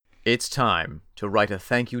It's time to write a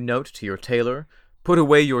thank you note to your tailor, put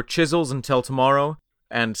away your chisels until tomorrow,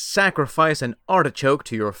 and sacrifice an artichoke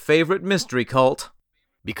to your favorite mystery cult.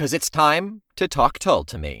 Because it's time to talk Tull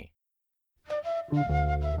to me.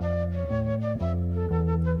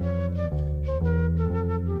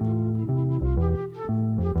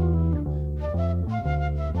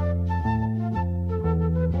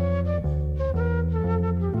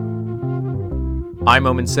 I'm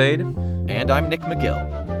Omen Sade. And I'm Nick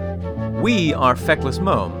McGill. We are Feckless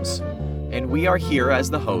Momes. And we are here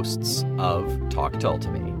as the hosts of Talk Tull to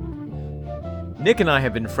Me. Nick and I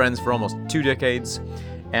have been friends for almost 2 decades,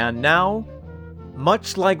 and now,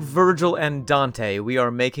 much like Virgil and Dante, we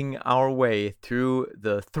are making our way through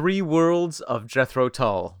the 3 worlds of Jethro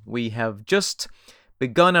Tull. We have just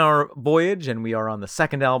begun our voyage, and we are on the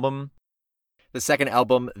second album. The second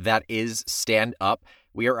album that is Stand Up.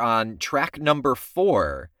 We are on track number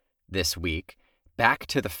 4 this week, Back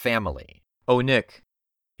to the Family. Oh, Nick.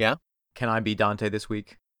 Yeah? Can I be Dante this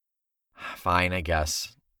week? Fine, I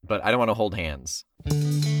guess. But I don't want to hold hands.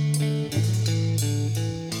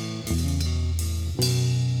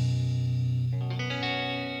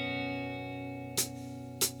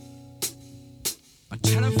 My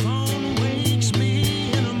telephone wakes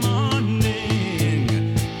me in the morning.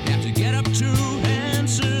 Have to get up to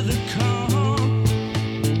answer the call.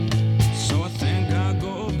 So I think I'll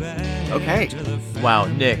go back Okay. to the Wow,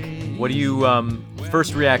 Nick, what do you,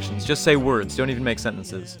 first reactions? Just say words, don't even make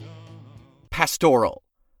sentences. Pastoral.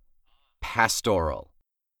 Pastoral.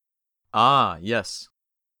 Ah, yes.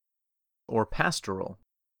 Or pastoral.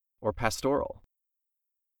 Or pastoral.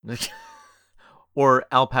 Or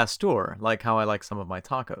al pastor, like how I like some of my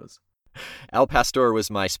tacos. Al Pastor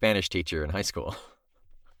was my Spanish teacher in high school.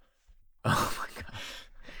 Oh my god.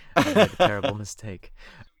 I made a terrible mistake.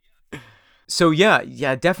 So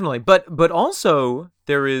yeah, definitely. But also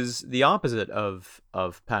there is the opposite of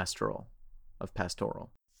pastoral, of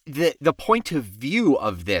pastoral. The point of view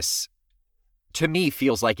of this, to me,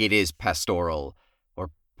 feels like it is pastoral or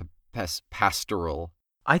pastoral.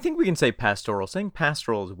 I think we can say pastoral. Saying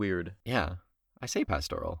pastoral is weird. Yeah, I say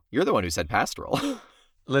pastoral. You're the one who said pastoral.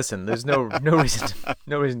 Listen, there's no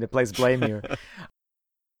reason to place blame here.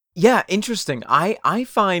 Yeah, interesting. I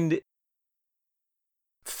find,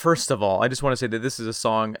 first of all, I just want to say that this is a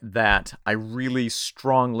song that I really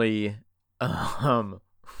strongly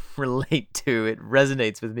relate to. It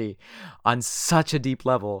resonates with me on such a deep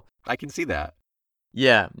level. I can see that.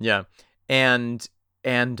 Yeah. And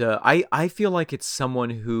I feel like it's someone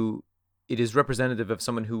who, it is representative of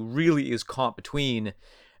someone who really is caught between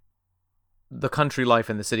the country life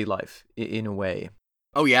and the city life in a way.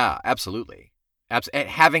 Oh yeah, absolutely.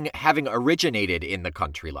 Having originated in the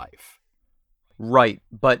country life. Right,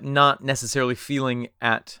 but not necessarily feeling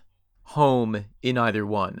at home in either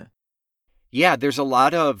one. Yeah, there's a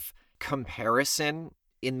lot of comparison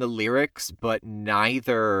in the lyrics, but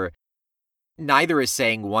neither is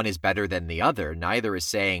saying one is better than the other. Neither is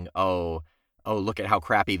saying, oh, look at how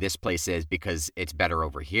crappy this place is because it's better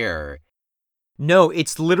over here. No,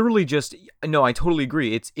 it's literally just, no, I totally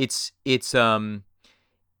agree. It's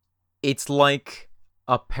like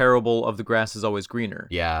a parable of the grass is always greener.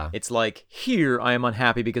 Yeah. It's like, here I am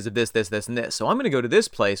unhappy because of this, and this. So I'm going to go to this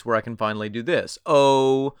place where I can finally do this.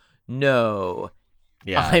 Oh, no.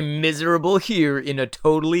 Yeah. I'm miserable here in a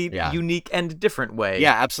totally unique and different way.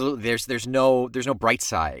 Yeah, absolutely. There's no bright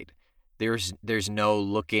side. There's no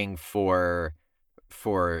looking for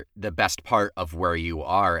the best part of where you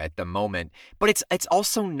are at the moment. But it's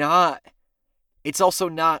also not,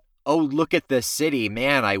 oh, look at the city,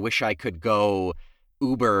 man, I wish I could go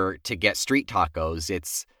Uber to get street tacos.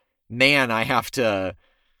 It's, man, I have to.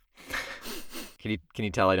 Can you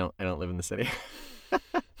tell I don't live in the city?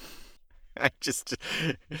 I just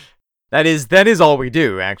That is all we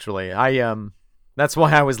do, actually. That's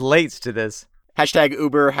why I was late to this. Hashtag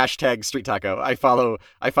Uber, hashtag street taco. I follow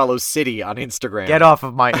City on Instagram. Get off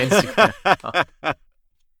of my Instagram.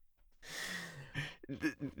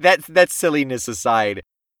 That silliness aside,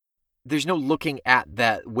 there's no looking at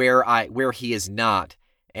that where he is not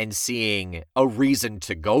and seeing a reason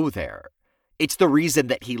to go there. It's the reason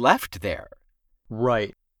that he left there.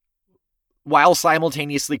 Right. While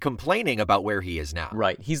simultaneously complaining about where he is now.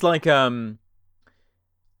 Right. He's like a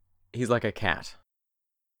cat.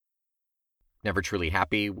 Never truly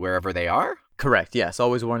happy wherever they are? Correct. Yes.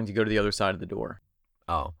 Always wanting to go to the other side of the door.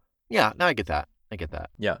 Oh. Yeah, no, I get that.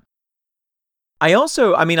 Yeah. I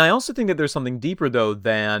also think that there's something deeper though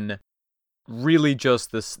than really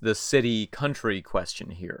just the city country question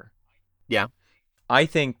here. Yeah. I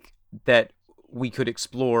think that we could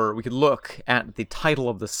look at the title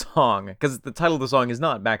of the song, because the title of the song is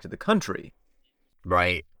not Back to the Country.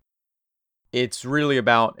 Right. It's really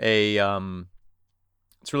about a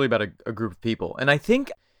group of people. And I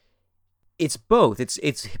think it's both.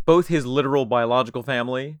 It's both his literal biological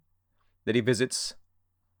family that he visits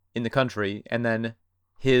in the country, and then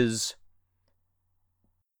his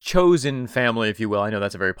chosen family, if you will. I know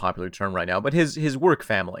that's a very popular term right now, but his work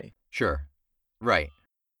family. Sure. Right.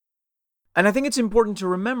 And I think it's important to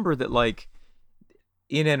remember that, like,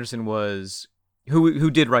 Ian Anderson was who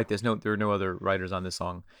did write this. No, there are no other writers on this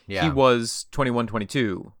song. Yeah. He was 21,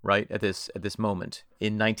 22, right, at this moment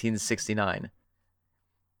in 1969.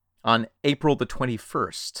 On April the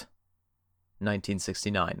 21st,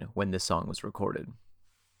 1969, when this song was recorded.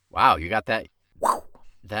 Wow, you got that.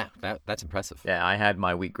 That's impressive. Yeah, I had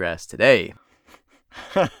my wheatgrass today.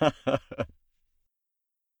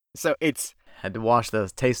 So it's Had to wash the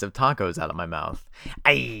taste of tacos out of my mouth.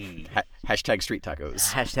 Ay. hashtag street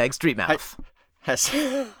tacos. Hashtag street mouth.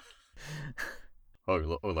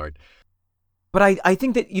 Oh Lord. But I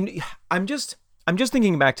think that I'm just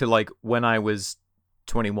thinking back to, like, when I was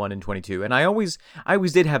 21 and 22, and I always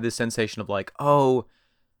did have this sensation of, like, oh,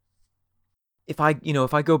 if I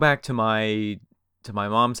go back to my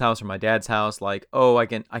mom's house or my dad's house, like, oh, I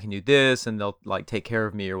can do this, and they'll, like, take care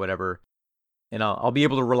of me or whatever, and I'll be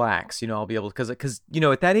able to relax, I'll be able to, because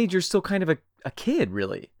at that age you're still kind of a kid,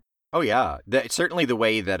 really. Oh yeah, certainly the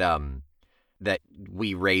way that that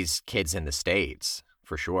we raise kids in the States,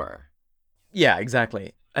 for sure. Yeah,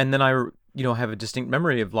 exactly. And then I have a distinct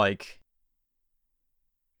memory of, like,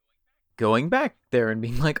 going back there and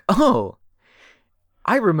being like, oh,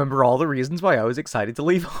 I remember all the reasons why I was excited to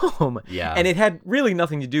leave home. Yeah. And it had really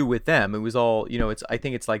nothing to do with them. It was all, I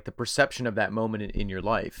think it's like the perception of that moment in your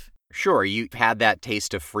life. Sure, you've had that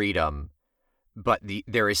taste of freedom, but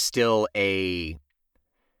there is still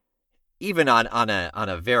even on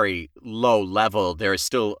a very low level, there is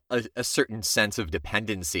still a certain sense of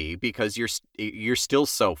dependency because you're still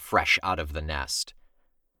so fresh out of the nest.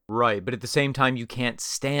 Right, but at the same time, you can't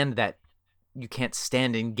stand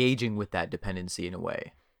engaging with that dependency in a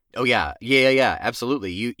way. Oh yeah,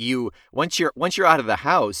 absolutely. You once you're out of the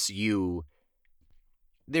house,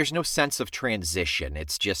 there's no sense of transition.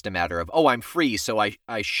 It's just a matter of, oh, I'm free, so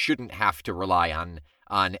I shouldn't have to rely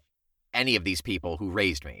on any of these people who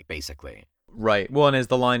raised me, basically. Right. Well, and as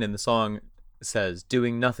the line in the song says,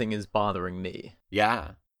 doing nothing is bothering me.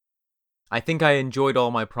 Yeah. I think I enjoyed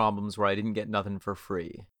all my problems where I didn't get nothing for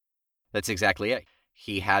free. That's exactly it.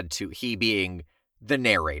 He being the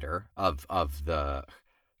narrator of the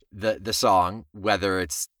song, whether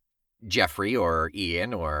it's Jeffrey or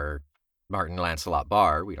Ian or Martin Lancelot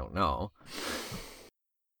Barr, we don't know.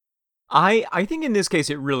 I think in this case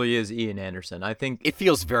it really is Ian Anderson. I think it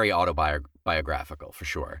feels very autobiographical for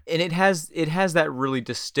sure. And it has that really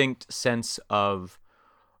distinct sense of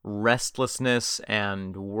restlessness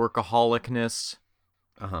and workaholicness.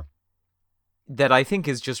 Uh-huh. That I think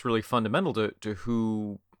is just really fundamental to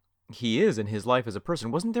who he is in his life as a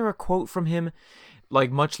person. Wasn't there a quote from him, like,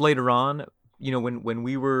 much later on, when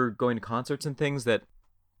we were going to concerts and things, that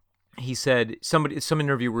he said, some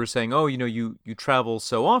interviewer was saying, oh, you travel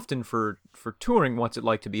so often for touring, what's it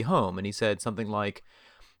like to be home? And he said something like,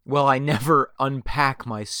 well, I never unpack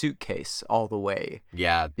my suitcase all the way.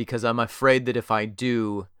 Yeah. Because I'm afraid that if I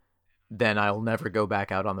do, then I'll never go back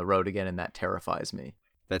out on the road again, and that terrifies me.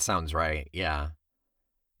 That sounds right. Yeah.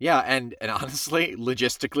 Yeah, and honestly,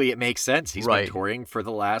 logistically, it makes sense. He's been touring for the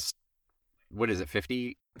last,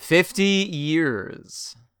 50? 50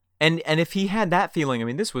 years. And if he had that feeling, I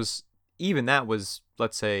mean, that was,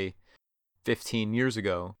 let's say, 15 years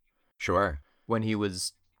ago. Sure. When he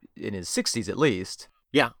was in his 60s at least.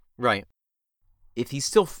 Yeah, right. If he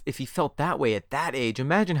felt that way at that age,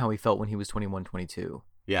 imagine how he felt when he was 21, 22.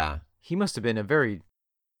 Yeah. He must have been a very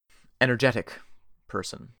energetic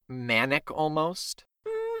person. Manic almost.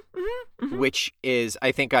 Mm-hmm. Which is,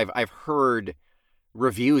 I think I've heard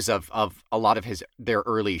reviews of a lot of their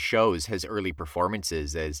early shows, his early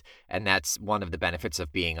performances, and that's one of the benefits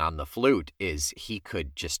of being on the flute is he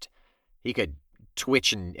could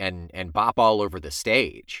twitch and bop all over the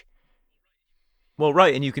stage. Well,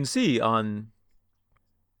 right, and you can see on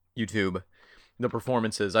YouTube the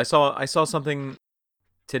performances. I saw something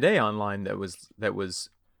today online that was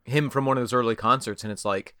him from one of those early concerts, and it's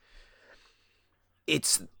like,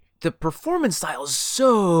 the performance style is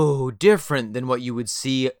so different than what you would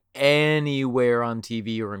see anywhere on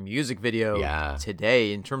TV or a music video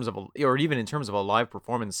today, in terms of or even in terms of a live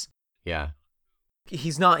performance. Yeah.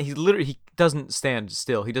 He doesn't stand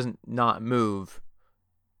still. He doesn't not move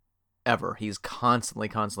ever. He's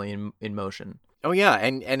constantly in motion. Oh yeah,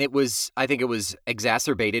 and I think it was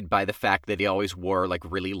exacerbated by the fact that he always wore like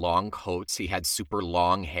really long coats. He had super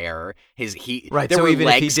long hair. Right, There so were even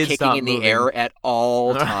if he legs did kicking stop in the moving- air at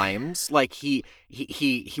all times. Like he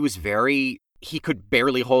was he could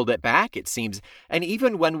barely hold it back, it seems. And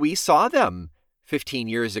even when we saw them 15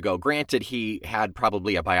 years ago, granted he had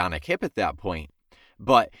probably a bionic hip at that point,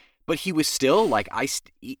 but he was still like,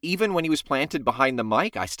 even when he was planted behind the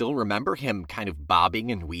mic, I still remember him kind of bobbing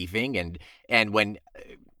and weaving, and when,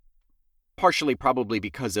 partially probably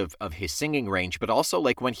because of his singing range, but also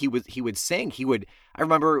like when he would sing, I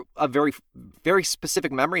remember a very, very specific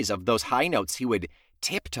memories of those high notes. He would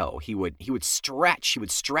tiptoe, he would stretch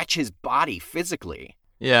his body physically.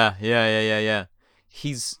 Yeah.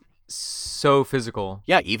 He's so physical.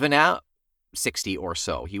 Yeah, even at 60 or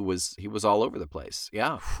so, he was all over the place.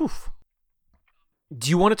 Yeah. Whew. Do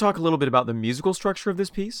you want to talk a little bit about the musical structure of this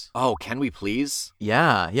piece? Oh, can we please?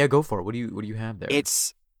 Yeah, go for it. What do you have there?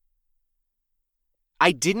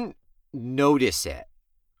 I didn't notice it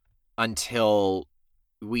until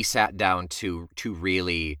we sat down to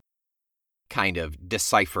really kind of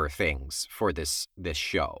decipher things for this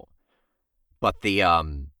show. But the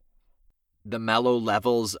mellow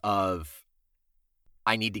levels of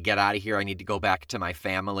I need to get out of here, I need to go back to my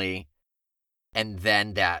family, and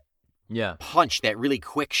then that punch, that really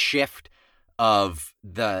quick shift of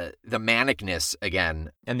the manicness again,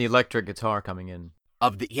 and the electric guitar coming in,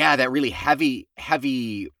 of that really heavy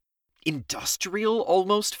industrial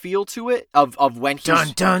almost feel to it of when he's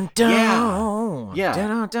dun dun dun, yeah.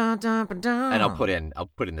 Dun, dun, dun, dun, dun. And I'll put in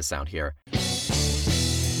the sound here.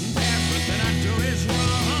 Everything I do is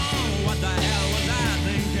wrong. What the hell was I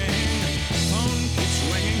thinking? Phone keeps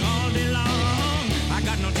ringing all day long. I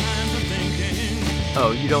got no time for thinking.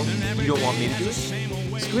 Oh, you don't want me to do it?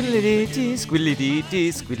 Squiddly-dee-dee, squiddly-dee-dee,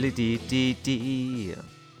 squiddly-dee-dee-dee.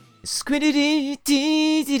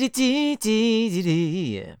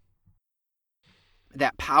 Squiddly-dee-dee-dee-dee-dee-dee.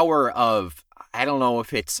 That power of, I don't know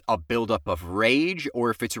if it's a buildup of rage or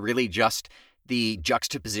if it's really just the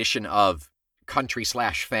juxtaposition of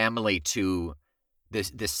country/family to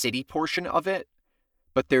the city portion of it,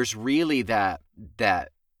 but there's really that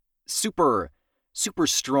super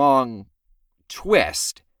strong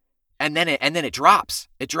twist, and then it drops.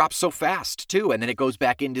 It drops so fast too, and then it goes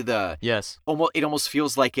back into the It almost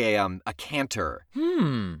feels like a canter.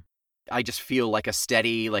 I just feel like a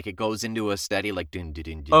steady, like it goes into a steady, like dun dun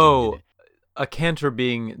dun dun. Oh, a canter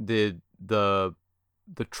being the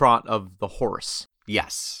trot of the horse.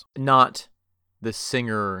 Yes. Not the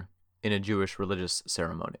singer in a Jewish religious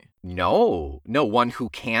ceremony. No, one who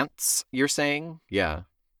cants, you're saying? Yeah.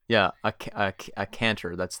 Yeah, a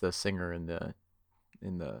cantor, that's the singer in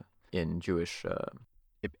Jewish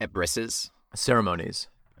at brisses? Ceremonies.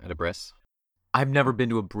 At a bris? I've never been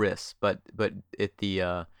to a bris, but at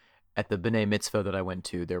the B'nai Mitzvah that I went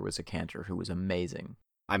to, there was a cantor who was amazing.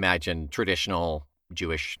 I imagine traditional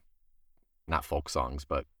Jewish, not folk songs,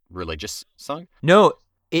 but religious song? No,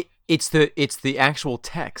 it's the actual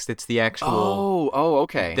text. It's the actual. Oh,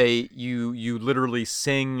 okay. You literally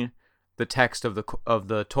sing the text of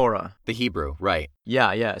the Torah. The Hebrew, right?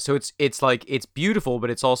 Yeah. So it's like, it's beautiful, but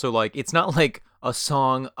it's also like, it's not like a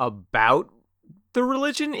song about the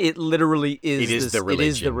religion. It literally is. It is the religion. It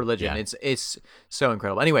is the religion. Yeah. It's so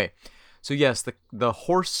incredible. Anyway, so yes, the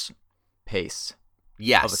horse pace.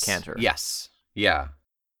 Yes. Of a cantor. Yes. Yeah.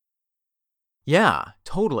 Yeah,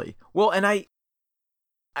 totally. Well, and I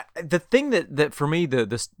the thing that for me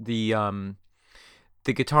the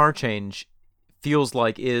guitar change feels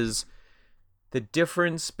like is the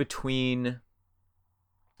difference between,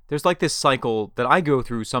 there's like this cycle that I go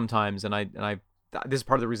through sometimes, and I this is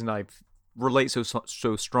part of the reason I relate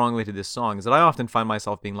so strongly to this song, is that I often find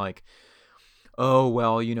myself being like, oh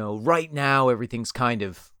well, right now everything's kind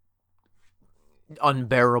of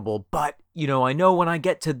unbearable, but I know when I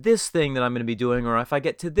get to this thing that I'm going to be doing, or if I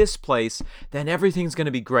get to this place, then everything's going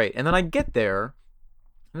to be great. And then I get there,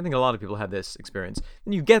 and I think a lot of people have this experience,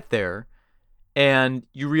 then you get there and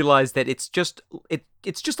you realize that it's just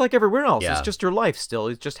like everywhere else. Yeah. It's just your life still.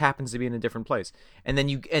 It just happens to be in a different place. And then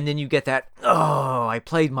you get that, oh, I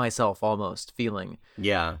played myself almost feeling.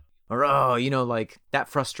 Yeah. Or like that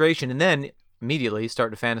frustration, and then immediately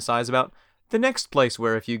start to fantasize about the next place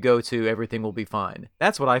where if you go to, everything will be fine.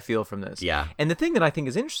 That's what I feel from this. Yeah. And the thing that I think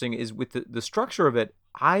is interesting is with the structure of it,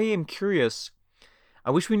 I am curious.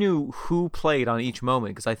 I wish we knew who played on each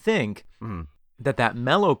moment, because I think that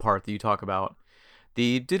mellow part that you talk about,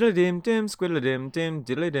 the diddle-dim-dim, squiddle-dim-dim,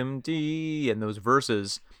 diddle-dim-dee, and those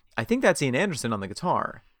verses, I think that's Ian Anderson on the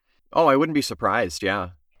guitar. Oh, I wouldn't be surprised,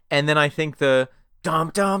 yeah. And then I think the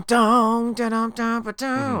Dum dum dum dum dum dum dum.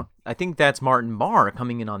 Mhm. I think that's Martin Barr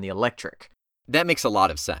coming in on the electric That makes a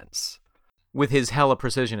lot of sense. with his hella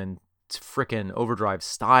precision and frickin' overdrive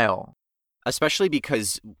style. Especially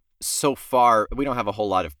because so far, we don't have a whole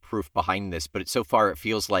lot of proof behind this, but so far it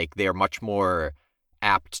feels like they're much more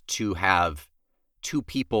apt to have two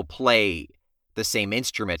people play the same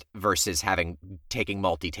instrument versus taking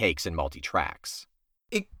multi-takes and multi-tracks.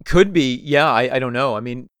 It could be, yeah, I don't know. I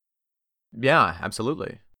mean, yeah,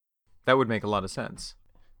 absolutely. That would make a lot of sense.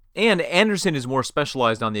 And Anderson is more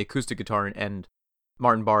specialized on the acoustic guitar, and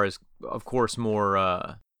Martin Barr is, of course,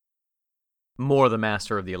 more the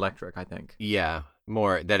master of the electric, I think. Yeah,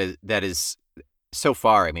 more that is so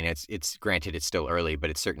far. I mean, it's granted it's still early, but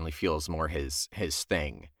it certainly feels more his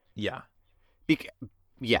thing. Yeah.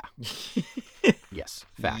 Yeah. Yes.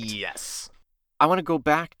 Fact. Yes. I want to go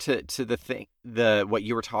back to what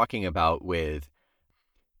you were talking about with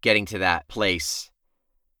getting to that place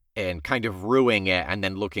and kind of ruining it and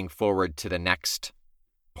then looking forward to the next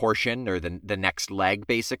portion or the next leg,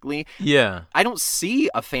 basically. Yeah. I don't see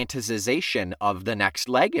a fantasization of the next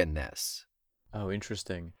leg in this. Oh,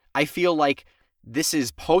 interesting. I feel like this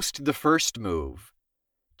is post the first move,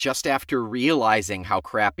 just after realizing how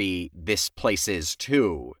crappy this place is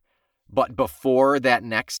too, but before that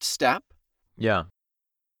next step. Yeah.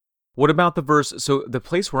 What about the verse? So the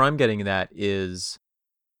place where I'm getting that is,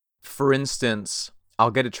 for instance,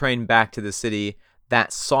 I'll get a train back to the city.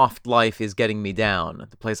 That soft life is getting me down.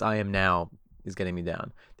 The place I am now is getting me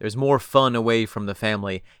down. There's more fun away from the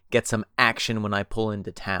family. Get some action when I pull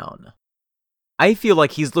into town. I feel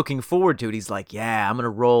like he's looking forward to it. He's like, yeah, I'm going to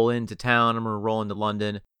roll into town. I'm going to roll into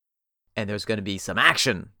London. And there's going to be some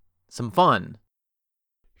action, some fun.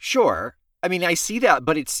 Sure. I mean, I see that,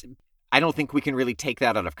 but I don't think we can really take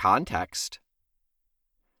that out of context.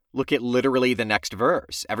 Look at literally the next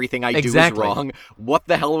verse. Everything I do is wrong. What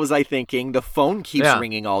the hell was I thinking? The phone keeps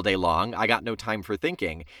ringing all day long. I got no time for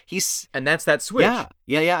thinking. And that's that switch.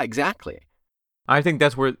 Yeah, exactly. I think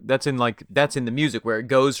that's in the music where it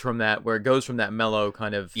goes from that mellow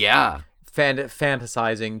kind of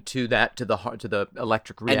fantasizing to the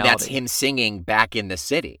electric reality. And that's him singing back in the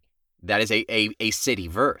city. That is a city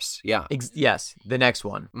verse. Yeah. Yes, the next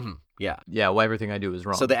one. Mm-hmm. Yeah. Yeah, well, everything I do is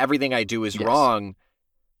wrong. So the everything I do is wrong,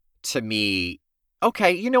 to me,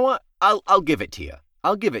 okay, you know what? I'll give it to you.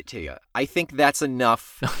 I think that's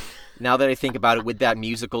enough. Now that I think about it, with that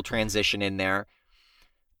musical transition in there,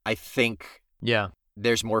 I think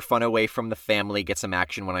there's more fun away from the family, get some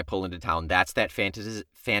action when I pull into town. That's that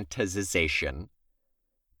fantasization.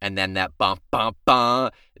 And then that bump, bump,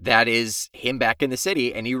 bump, that is him back in the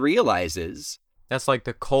city, and he realizes. That's like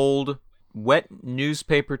the cold, wet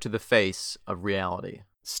newspaper to the face of reality.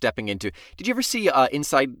 Stepping into. Did you ever see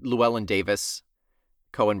Inside Llewellyn Davis,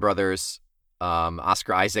 Coen Brothers?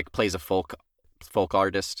 Oscar Isaac plays a folk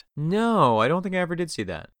artist. No, I don't think I ever did see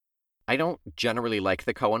that. I don't generally like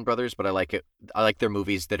the Coen Brothers, but I like it. I like their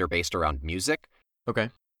movies that are based around music.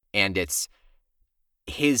 Okay. And it's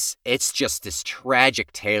just this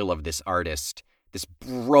tragic tale of this artist, this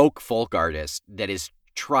broke folk artist that is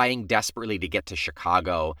trying desperately to get to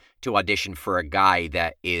Chicago to audition for a guy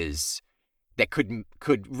that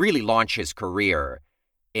could really launch his career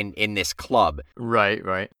in this club. Right. I don't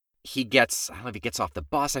know if he gets off the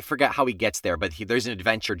bus. I forget how he gets there, but there's an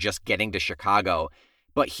adventure just getting to Chicago.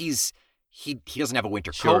 But he doesn't have a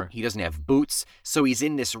winter coat. He doesn't have boots. So he's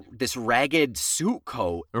in this ragged suit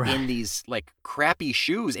coat in these like crappy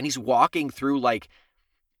shoes, and he's walking through like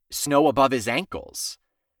snow above his ankles.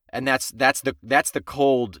 And that's the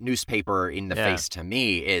cold newspaper in the face to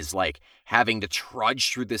me, is like having to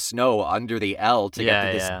trudge through the snow under the L to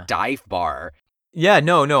get to this dive bar. Yeah,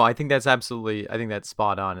 no, I think that's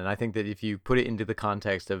spot on. And I think that if you put it into the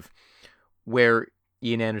context of where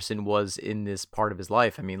Ian Anderson was in this part of his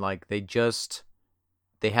life, I mean, like they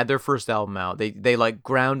had their first album out. They like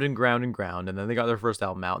ground, and then they got their first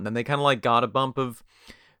album out, and then they kind of like got a bump of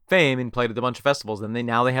fame and played at a bunch of festivals. And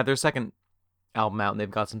now they have their second album out and they've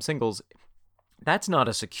got some singles. That's not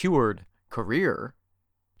a secured career.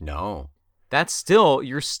 No.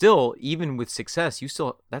 You're still, even with success,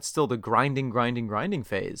 that's still the grinding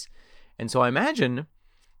phase. And so I imagine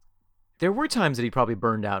there were times that he probably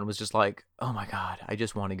burned out and was just like, oh my God, I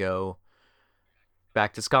just want to go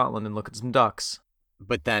back to Scotland and look at some ducks.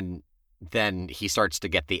 But then he starts to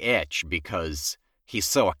get the itch because he's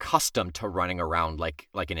so accustomed to running around like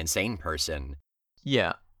an insane person.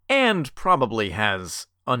 Yeah. And probably has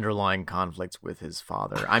underlying conflicts with his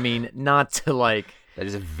father. I mean, not to like... That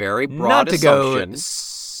is a very broad assumption.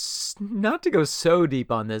 Not to go so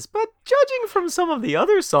deep on this, but judging from some of the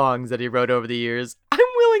other songs that he wrote over the years, I'm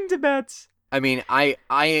willing to bet I mean, I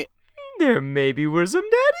There maybe were some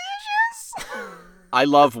daddy issues. I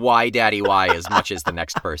love Why Daddy Why as much as the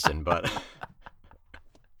next person, but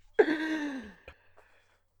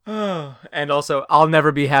Oh, and also, I'll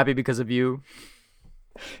never be happy because of you.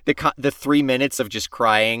 the 3 minutes of just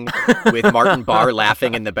crying with Martin Barr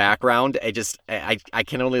laughing in the background, I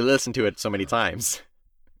can only listen to it so many times.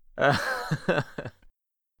 Uh,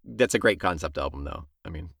 That's a great concept album, though. I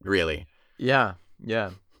mean, really. yeah.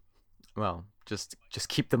 Well, just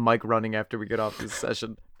keep the mic running after we get off this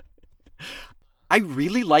session. I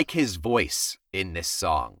really like his voice in this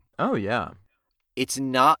song. Oh yeah. It's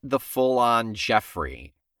not the full-on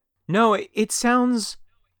Jeffrey. No, it sounds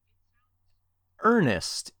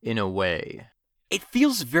earnest in a way. It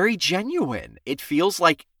feels very genuine. It feels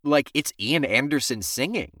like it's Ian Anderson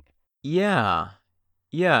singing. Yeah.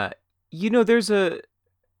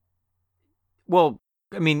 Well,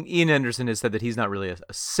 I mean, Ian Anderson has said that he's not really a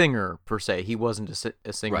singer per se. He wasn't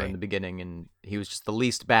a singer in Right. the beginning, and he was just the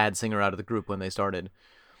least bad singer out of the group when they started.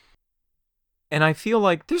 And I feel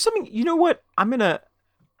like there's something, you know what?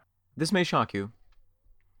 This may shock you.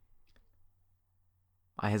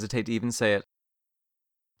 I hesitate to even say it.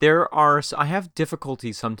 I have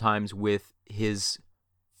difficulty sometimes with his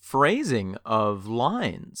phrasing of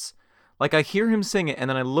lines. Like I hear him sing it, and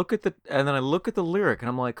then I look at the lyric, and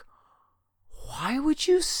I'm like, why would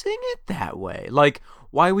you sing it that way? Like,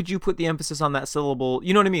 why would you put the emphasis on that syllable?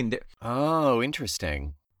 You know what I mean? Oh,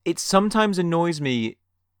 interesting. It sometimes annoys me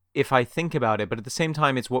if I think about it, but at the same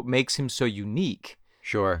time, it's what makes him so unique.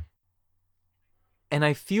 Sure. And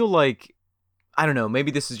I feel like, I don't know,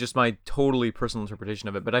 maybe this is just my totally personal interpretation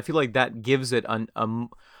of it, but I feel like that gives it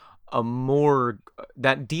a more,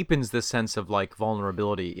 that deepens the sense of like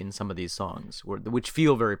vulnerability in some of these songs, which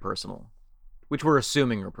feel very personal, which we're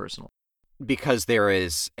assuming are personal. Because there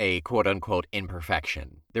is a quote-unquote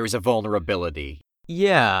imperfection. There is a vulnerability.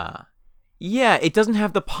 Yeah, it doesn't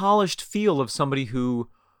have the polished feel of somebody who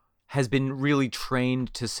has been really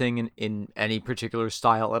trained to sing in any particular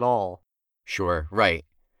style at all. Sure, right.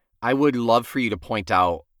 I would love for you to point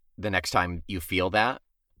out the next time you feel that.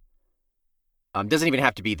 Doesn't even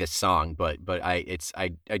have to be this song, but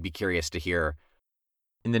I'd be curious to hear.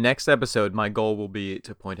 In the next episode, my goal will be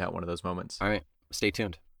to point out one of those moments. All right, stay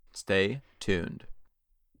tuned. Stay tuned.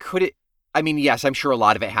 Could it? I mean, yes, I'm sure a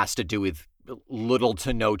lot of it has to do with little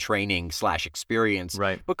to no training / experience.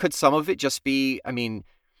 Right. But could some of it just be? I mean,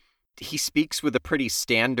 he speaks with a pretty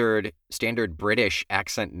standard British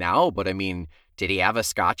accent now, but I mean, did he have a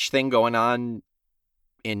Scotch thing going on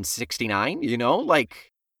in '69? You know,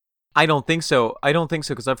 like. I don't think so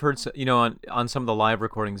because I've heard, on some of the live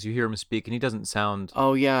recordings, you hear him speak and he doesn't sound.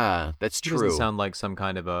 Oh yeah, that's He true. doesn't sound like some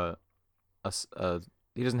kind of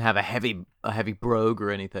he doesn't have a heavy brogue or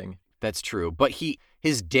anything. That's true. But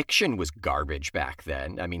his diction was garbage back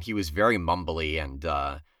then. I mean, he was very mumbly and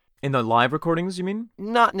In the live recordings, you mean?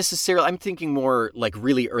 not necessarily. I'm thinking more like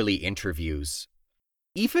really early interviews.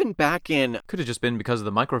 Even back in, Could have just been because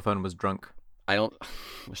the microphone was drunk. we're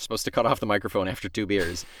supposed to cut off the microphone after 2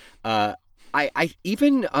 beers. I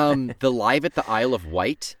even the live at the Isle of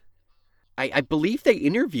Wight, I believe they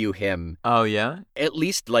interview him Oh yeah? at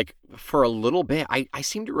least like for a little bit. I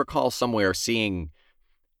seem to recall somewhere seeing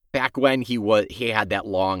back when he had that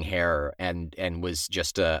long hair and was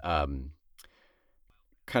just a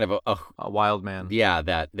kind of A wild man. yeah,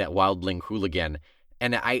 that wildling hooligan.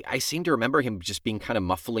 And I seem to remember him just being kind of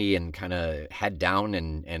muffly and kind of head down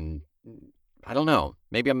and I don't know.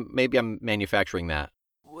 Maybe I'm manufacturing that.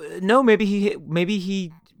 No, maybe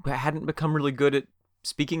he hadn't become really good at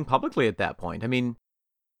speaking publicly at that point. I mean,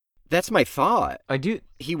 That's my thought. I do.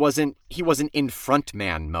 He wasn't in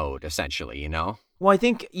frontman mode essentially, you know? Well, I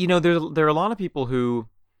think there are a lot of people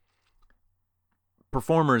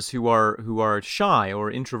performers who are shy or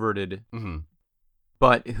introverted, Mm-hmm.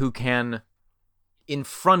 but who can, in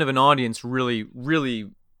front of an audience, really,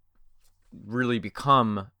 really, really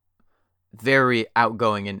become very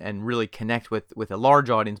outgoing and really connect with a large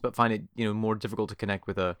audience, but find it more difficult to connect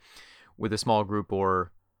with a small group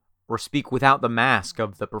or speak without the mask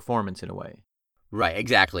of the performance in a way. Right,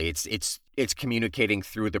 exactly. It's communicating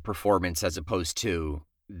through the performance as opposed to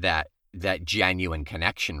that genuine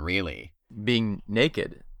connection, really. Being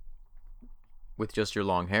naked with just your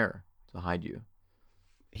long hair to hide you.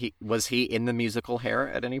 Was he in the musical Hair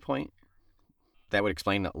at any point? That would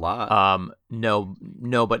explain a lot. No,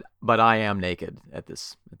 but I am naked at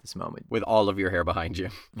this moment. With all of your hair behind you.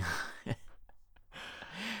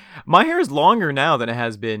 My hair is longer now than it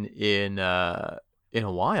has been in a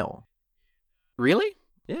while. Really?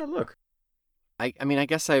 Yeah, look. I mean, I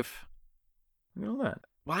guess I've... Look at all that.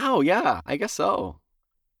 Wow, yeah, I guess so.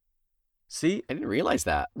 See, I didn't realize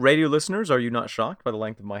that. radio listeners, are you not shocked by the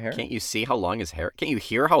length of my hair? Can't you see how long his hair? Can't you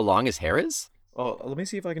hear how long his hair is? Oh, let me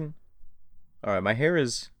see if I can. All right, my hair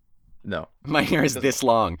is. No. My hair is this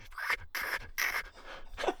long.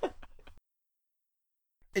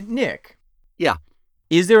 Nick. Yeah.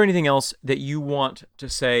 Is there anything else that you want to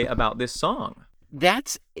say about this song?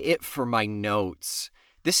 That's it for my notes.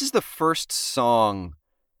 This is the first song.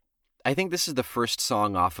 I think this is the first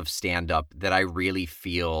song off of Stand Up that I really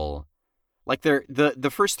feel like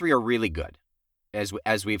the first three are really good,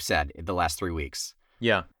 as we've said in the last 3 weeks.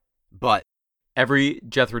 Yeah. But every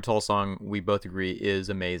Jethro Tull song, we both agree, is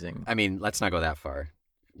amazing. I mean, let's not go that far.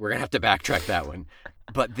 We're going to have to backtrack that one.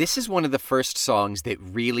 But this is one of the first songs that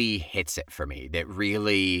really hits it for me,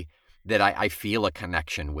 that I feel a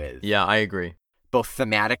connection with. Yeah, I agree. Both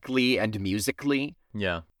thematically and musically.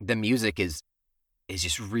 Yeah. The music is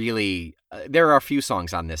just really... there are a few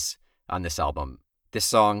songs on this album. This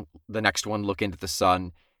song, the next one, Look Into the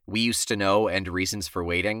Sun, We Used to Know, and Reasons for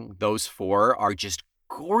Waiting. Those 4 are just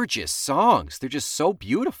gorgeous songs. They're just so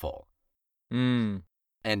beautiful. Mm.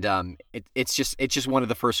 And it's just one of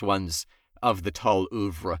the first ones of the Tull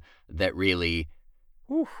oeuvre that really...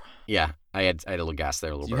 Oof. Yeah, I had a little gas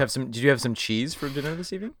there a little bit. Did you have some cheese for dinner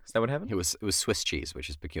this evening? Is that what happened? It was Swiss cheese, which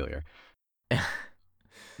is peculiar.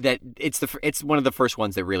 That it's one of the first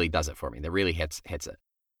ones that really does it for me. That really hits it.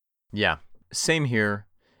 Yeah, same here.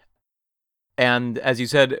 And as you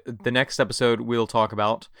said, the next episode we'll talk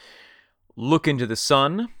about Look Into the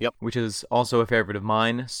Sun, Yep. which is also a favorite of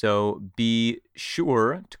mine. So be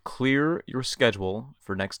sure to clear your schedule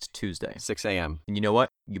for next Tuesday. 6 a.m. And you know what?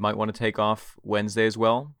 You might want to take off Wednesday as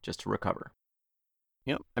well, just to recover.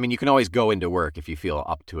 Yep. I mean, you can always go into work if you feel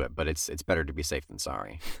up to it, but it's better to be safe than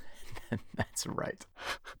sorry. That's right.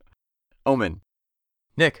 Omen,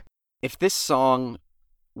 Nick. if this song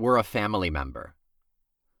were a family member,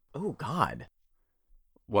 Oh, God.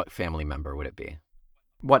 what family member would it be?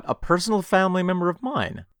 What, a personal family member of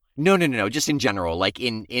mine? No. Just in general, like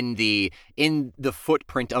in the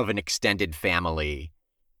footprint of an extended family.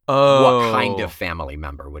 Oh. What kind of family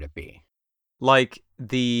member would it be? Like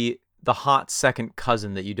the hot second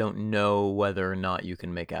cousin that you don't know whether or not you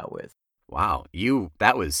can make out with. Wow,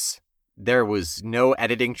 there was no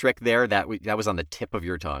editing trick there. That was on the tip of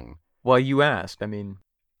your tongue. Well, you asked. I mean,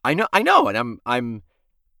 I know, and I'm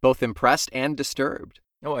both impressed and disturbed.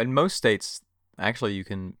 oh, in most states, actually, you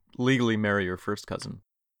can legally marry your first cousin.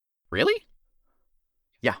 Really?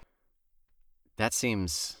 Yeah. That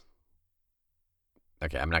seems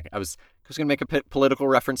okay. I was gonna make a political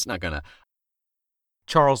reference. Not gonna.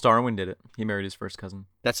 Charles Darwin did it. He married his first cousin.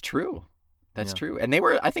 That's true. That's Yeah. true. And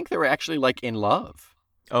I think they were actually like in love.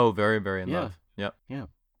 Oh, very, very in Yeah. love. Yep. Yeah.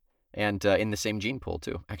 And in the same gene pool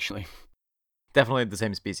too, actually. Definitely the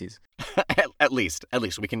same species. at least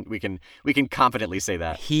we can confidently say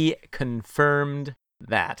that. He confirmed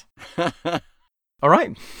that. All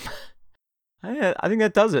right. I think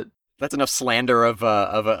that does it. That's enough slander of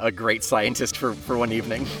a great scientist for one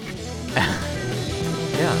evening.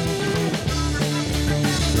 Yeah.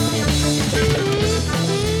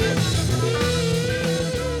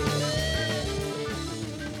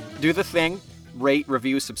 Do the thing. Rate,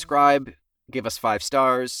 review, subscribe. Give us 5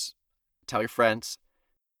 stars. Tell your friends.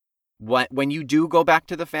 When you do go back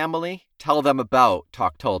to the family, tell them about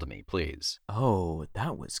Talk Tull to Me, please. Oh,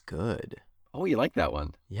 that was good. Oh, you like that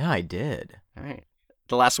one? Yeah, I did. All right.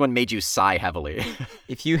 The last one made you sigh heavily.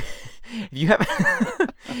 If you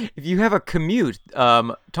have a commute,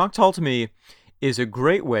 Talk Tull to Me is a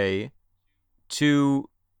great way to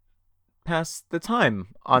pass the time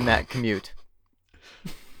on that commute.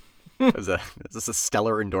 That's a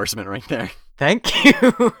stellar endorsement right there. Thank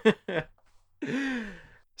you.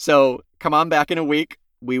 So come on back in a week.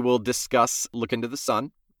 We will discuss Look Into the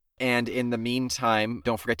Sun. And in the meantime,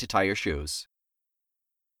 don't forget to tie your shoes.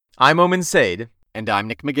 I'm Omen Sade. And I'm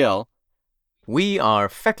Nick McGill. We are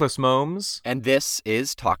Feckless Momes. And this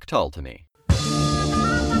is Talk Tull to Me.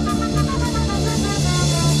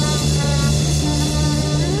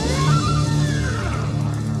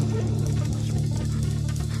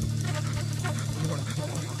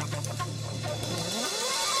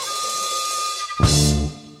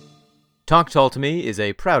 Talk Tull to Me is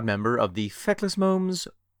a proud member of the Feckless Momes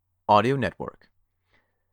Audio Network.